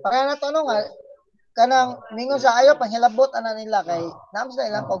 Para na to no nga, kanang mingon sa ayaw, panghilabot ana nila kay naam sa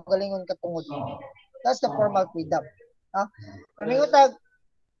ilang kaugalingon katungod. That's the formal freedom. No? Mingon tag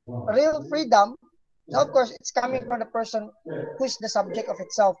real freedom, of course, it's coming from the person who is the subject of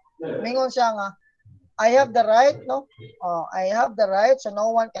itself. Mingon siya nga, I have the right, no? I have the right, so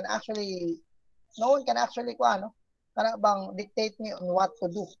no one can actually kuan, no? Kana bang dictate me on what to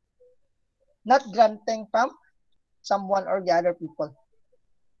do. Not granting from someone or the other people.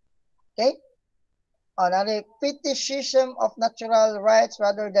 Okay? Another fetishism of natural rights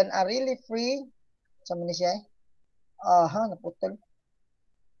rather than a really free sa man siya naputol.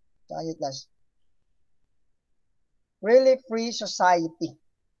 Sayot last. Really free society.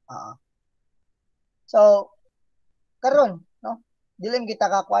 So karon, no? dili mo kita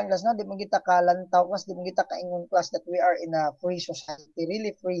ka kuan class no, di mo kita ka lantaw class, di mo kita ka ingon class that we are in a free society,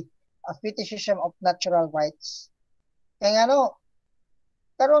 really free, a fetishism of natural rights. Kaya nga no,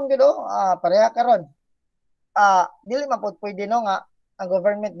 karon gid pareha karon. Dili man pud pwede no nga ang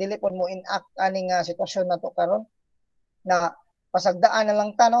government dili pud mo enact ani nga sitwasyon nato karon na pasagdaan na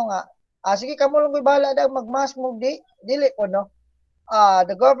lang ta no nga sige kamo lang koy bahala dag magmas mo dili pud no.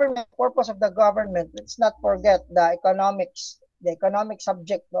 The government, purpose of the government, let's not forget the economic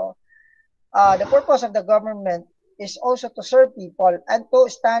subject, no? The purpose of the government is also to serve people and to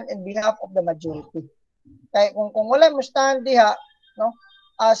stand in behalf of the majority. Kaya kung wala mo stand diha, no,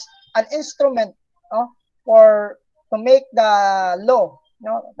 as an instrument, no, to make the law,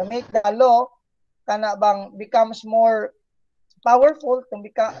 no, to make the law kana bang becomes more powerful, to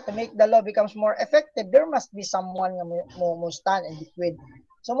make the law becomes more effective, there must be someone nga mo stand in between.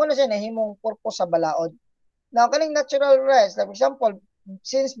 So muna siya nahimong purpose sa balaod. Now kaning natural rights, like for example,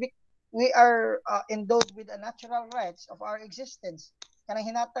 since we are endowed with the natural rights of our existence, kanang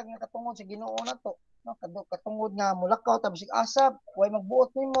hinatag nga katungod sa Ginoo nato, no, katungod nga mulakaw tapos asab, way magbuot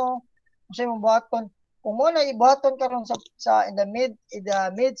nimo, unsay mo buhaton. Kung mo na ibuhaton karon sa in the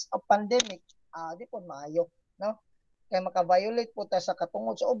midst of pandemic, di po maayo, no? Kaya maka-violate po ta sa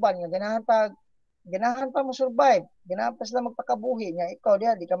katungod sa uban nga ganahan pa mo survive, ganahan pa sila magpakabuhi nga ikaw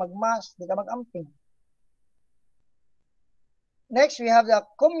diha di ka magmas, di ka magamping. Next, we have the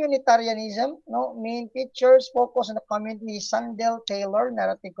communitarianism, no? Main features focus on the community. Sandel Taylor,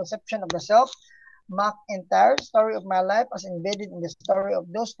 narrative conception of the self. McIntyre, story of my life as embedded in the story of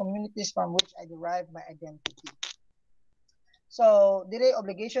those communities from which I derive my identity. So, dire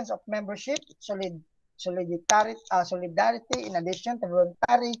obligations of membership, solidarity in addition to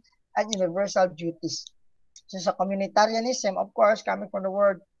voluntary and universal duties. So, sa communitarianism, of course, coming from the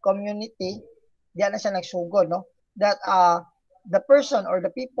word community, diyan na siya nagsugod, no? That the person or the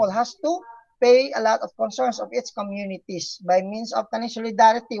people has to pay a lot of concerns of its communities by means of kaning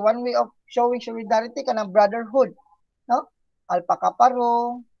solidarity. One way of showing solidarity kanang brotherhood, no? Alpaca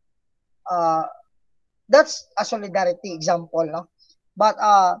paro, that's a solidarity example, no? But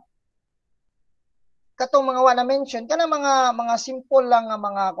katong mga wala mention kana mga simple lang nga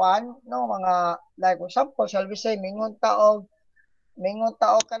mga kuan, no, mga like for example shall we say mingon taog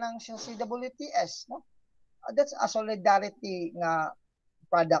kanang CWTS, no? That's a solidarity nga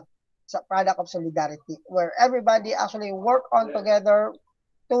product of solidarity where everybody actually work on together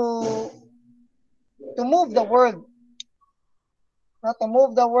to move the world, no? To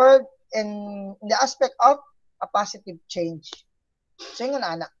move the world in the aspect of a positive change. So yun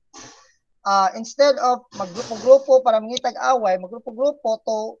ana. Instead of maggrupo-grupo para mangitag away, maggrupo-grupo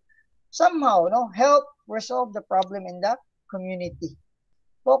to somehow, no, help resolve the problem in the community.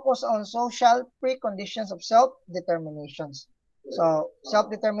 Focus on social preconditions of self-determinations. So,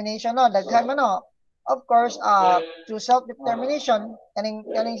 self-determination, no, daghan man, no. Of course, through self-determination,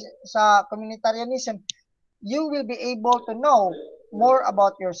 kaning sa communitarianism, you will be able to know more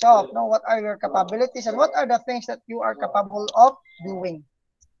about yourself, no, what are your capabilities and what are the things that you are capable of doing.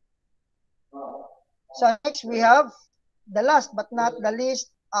 So, next we have the last but not the least,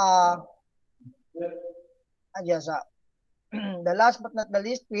 the last but not the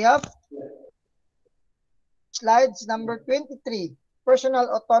least, we have slides number 23, personal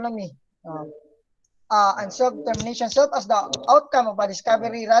autonomy and self-determination, self as the outcome of a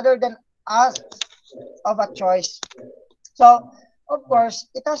discovery rather than as of a choice. So, of course,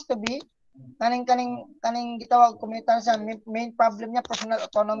 it has to be kaning gitawag komunitar sa main problem niya, personal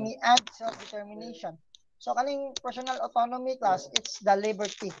autonomy and self-determination. So, kaning personal autonomy class, it's the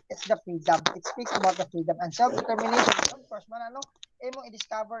liberty, it's the freedom. It speaks about the freedom and self-determination. Of course, imong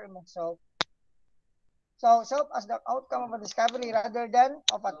i-discover imong self. So, self as the outcome of a discovery rather than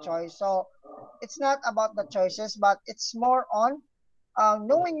of a choice. So, it's not about the choices, but it's more on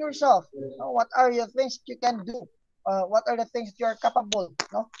knowing yourself. What are the things you can do? What are the things you are capable,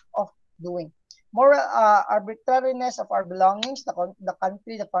 no, of doing? Moral arbitrariness of our belongings, the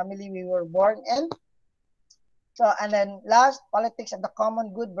country, the family we were born in. So, and then last, politics of the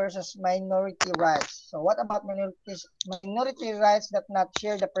common good versus minority rights. So, what about minority rights that not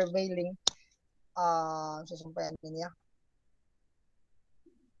share the prevailing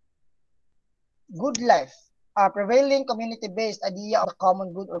good life, prevailing community-based idea of the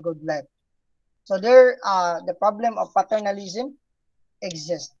common good or good life. So, there, the problem of paternalism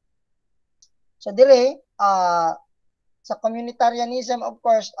exists. So, dire, sa communitarianism, of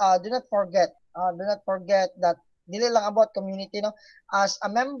course, do not forget that dili lang about community, no, as a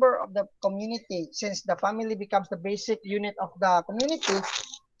member of the community, since the family becomes the basic unit of the community,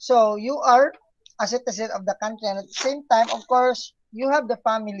 so you are a citizen of the country, and at the same time, of course, you have the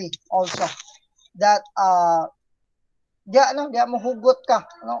family also that diya mo hugot ka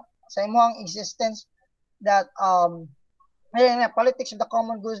no sa imong existence that politics of the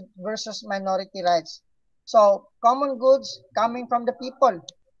common goods versus minority rights. So common goods coming from the people.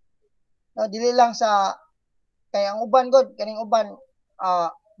 No, dili lang sa kay ang uban god kaning uban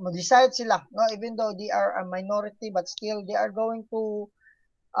mo-decide sila no even though they are a minority but still they are going to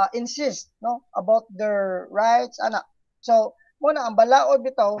insist no about their rights ana. So muna ang balaod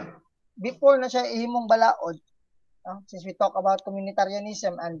bitaw before na siya ihimong balaod no? Since we talk about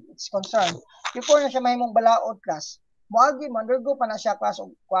communitarianism and its concern before na siya mahimong balaod class moagi undergo pa na siya class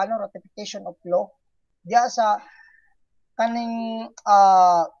og kuano ratification of law diya sa kaning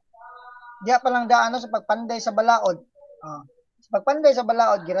diya pa lang daan no, sa pagpanday sa balaod sa pagpanday sa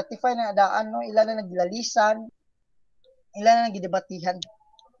balaod giratify na daan no ilan na naglalisan ilan na nagidebatihan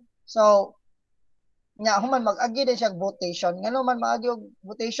so nya human mag-agi din siya votation ngano man maagi og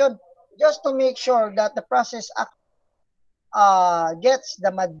votation just to make sure that the process gets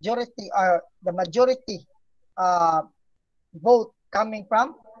the majority or the majority vote coming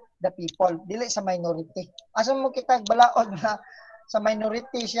from the people dili sa minority asa mo kita balaod na sa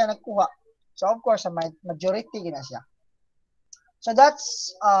minority siya nagkuha so of course sa majority gina siya so that's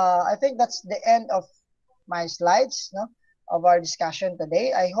I think that's the end of my slides no of our discussion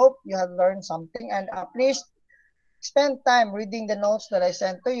today. I hope you have learned something and please spend time reading the notes that I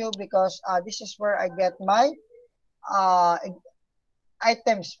sent to you because this is where I get my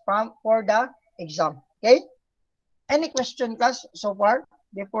items from for the exam. Okay? Any question, class, so far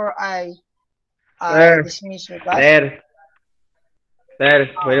before I Sir, dismiss your class? sir,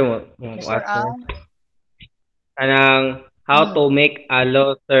 pwede mo Mr. ask, sir. Ang? Anang how to make a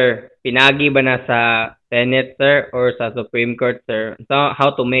law, sir? Pinagi ba na sa Senate, sir, or sa Supreme Court, sir? So,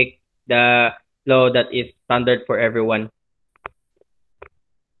 how to make the law that is standard for everyone?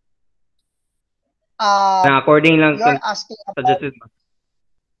 Na according lang You're asking about suggested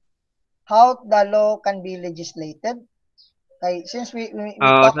how the law can be legislated. Okay, since we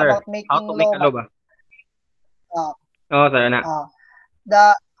talk sir, about making how to make a law ba? Sir, na.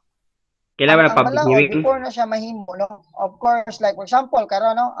 The Kailangan na ang public balaod hearing? before na siya mahimo no of course like for example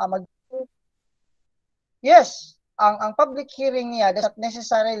karon no yes ang public hearing niya does not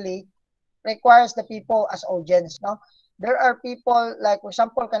necessarily requires the people as audience no there are people like for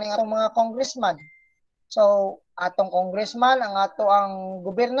example kaning atong mga congressman so atong congressman ang ato ang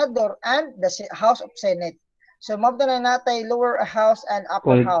gobernador and the House of Senate so mabda na natay lower house and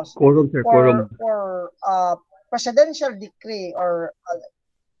upper house quorum, sir, quorum. for presidential decree or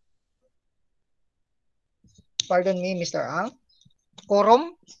pardon me, Mr. Ang.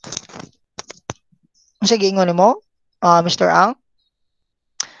 Quorum? Sige, ingon mo, Mr. Ang.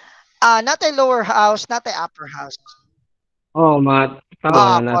 Natay lower house, natay upper house. Mga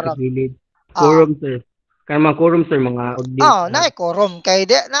tama na nasa gilid. Quorum, sir. Kaya mga quorum, sir, mga audience. Natay quorum. Kaya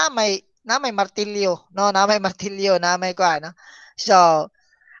di, na may martilyo, no? Na may martilyo, na may kuha, no? So,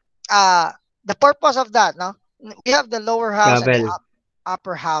 the purpose of that, no? We have the lower house and the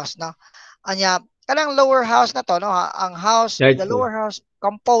upper house, no? Anya, kanang lower house na to no ang house the lower house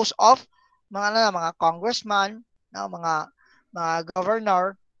composed of mga congressman no mga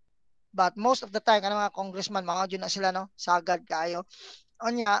governor but most of the time kanang mga congressman mga na sila no sagad kaayo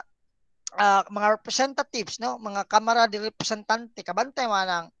unya mga representatives no mga kamara de representante kabantay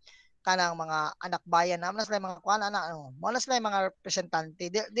man kanang mga anak bayan na sila mga kuan ana no mo sila mga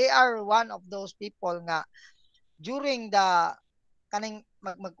representante they are one of those people nga during the kaning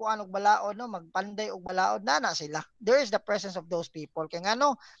magkuan og balaod no magpanday og balaod na sila there is the presence of those people kay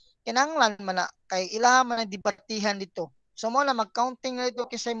ngano kinahanglan man na kay ilaha man ang debatihan dito so mo na mag-counting na dito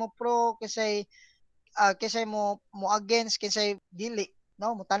kisay mo pro kisay mo against kisay dili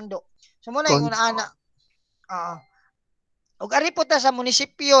no mo tando so mo na ingon ana og ari po ta sa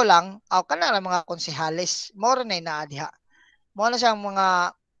munisipyo lang kana mga konsehales mo ra na diha mo na siyang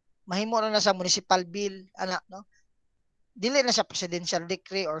mga mahimo na sa municipal bill ana no dili na sa presidential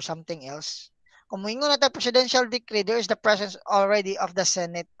decree or something else. Kung moingon na ta presidential decree, there is the presence already of the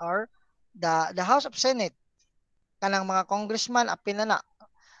Senate or the House of Senate. Kanang mga congressman apil na.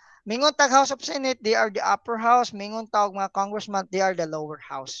 Mingon tag House of Senate, they are the upper house. Mingon tag mga congressman, they are the lower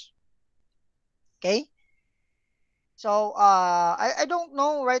house. Okay? So I don't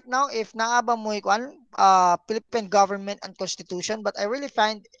know right now if naaba mo ikuan Philippine government and constitution, but I really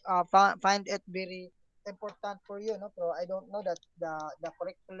find it very important for you no pero I don't know that the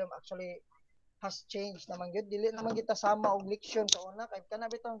curriculum actually has changed naman gyud dili naman kita sama og leksyon sa una kay kana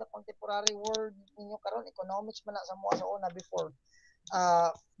bitong the contemporary world ninyo karon economics man na sa mo sa una before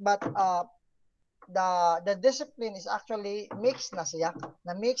but the discipline is actually mixed na siya.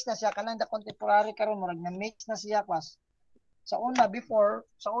 Na mix na siya kanang the contemporary karon murag na mix na siya kwas. Sa una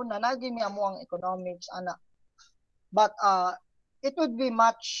nagi mi amo ang economics ana. But it would be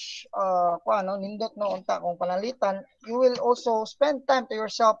much nindot no unta kung panalitan, you will also spend time to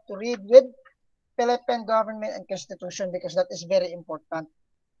yourself to read with Philippine government and constitution because that is very important.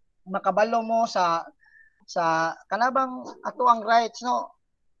 Makabalo mo sa kanabang ato ang rights no,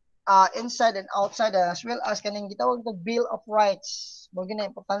 inside and outside, as well as kaning gitawag na Bill of Rights. Mo gina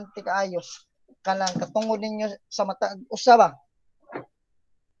importante kaayo kanang katungod ninyo sa matag usa ba.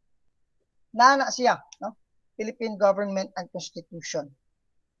 Nana siya, no? Philippine government and constitution.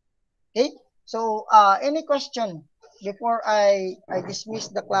 Okay? So, any question before I dismiss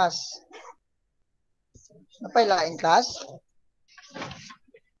the class? Napay lain class?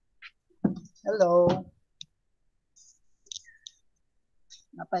 Hello.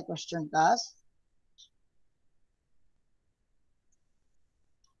 Napay question class?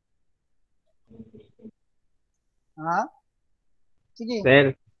 Ha? Sige.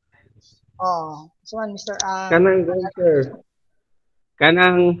 Sir, So Mr. kanang sir.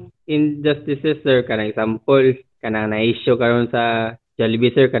 Kanang injustices sir, kanang example, kanang na-issue karon sa Jollibee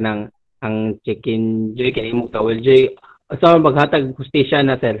sir, kanang ang chicken joy kay mo tawel joy. Sa paghatag hustisya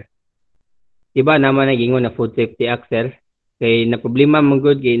na sir. Diba naman nagingon na Food Safety Act sir. Kay na problema man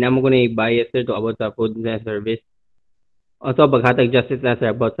good kay namo ko na i-bias sir to about sa food service. Also paghatag justice na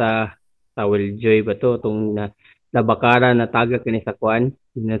sir about sa tawel joy ba to tong nabakara na tagak kini sa kuan,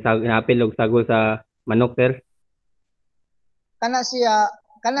 napil og sagol sa manok sir. Kana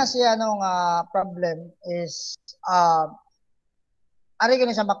siya nung problem is ari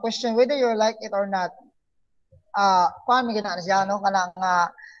gani sa question whether you like it or not. Paano gina siya no kanang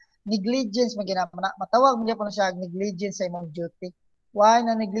negligence magina matawag mo po siya negligence sa imong duty. Why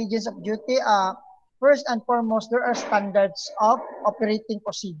na negligence of duty? First and foremost, there are standards of operating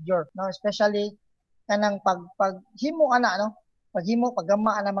procedure, no, especially kanang paghimo ana no,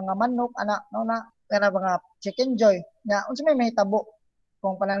 paggama ana mga manok ana no na kana mga chicken joy na unsa may mahitabo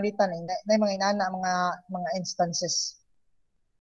kung pananglitan na mga inana mga instances.